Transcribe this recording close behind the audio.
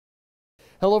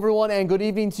Hello everyone and good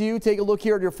evening to you. Take a look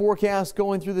here at your forecast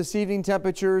going through this evening.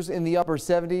 Temperatures in the upper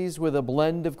 70s with a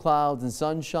blend of clouds and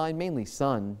sunshine, mainly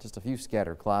sun, just a few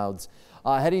scattered clouds.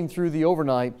 Heading through the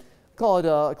overnight, call it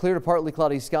a clear to partly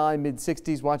cloudy sky, mid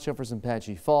 60s. Watch out for some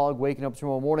patchy fog. Waking up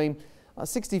tomorrow morning,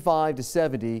 65 to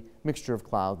 70, mixture of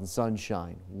clouds and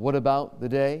sunshine. What about the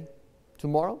day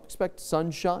tomorrow? Expect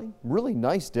sunshine, really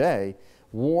nice day.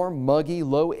 Warm, muggy,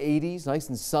 low 80s, nice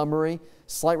and summery.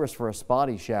 Slight risk for a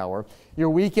spotty shower. Your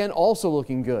weekend also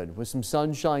looking good with some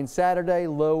sunshine Saturday,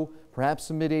 low, perhaps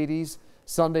some mid 80s.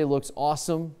 Sunday looks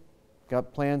awesome.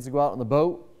 Got plans to go out on the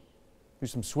boat, do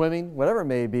some swimming, whatever it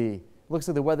may be. Looks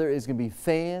like the weather is going to be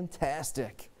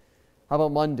fantastic. How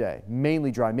about Monday?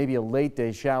 Mainly dry, maybe a late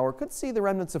day shower. Could see the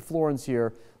remnants of Florence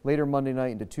here later Monday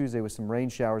night into Tuesday with some rain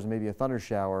showers and maybe a thunder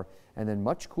shower, and then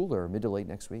much cooler mid to late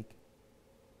next week.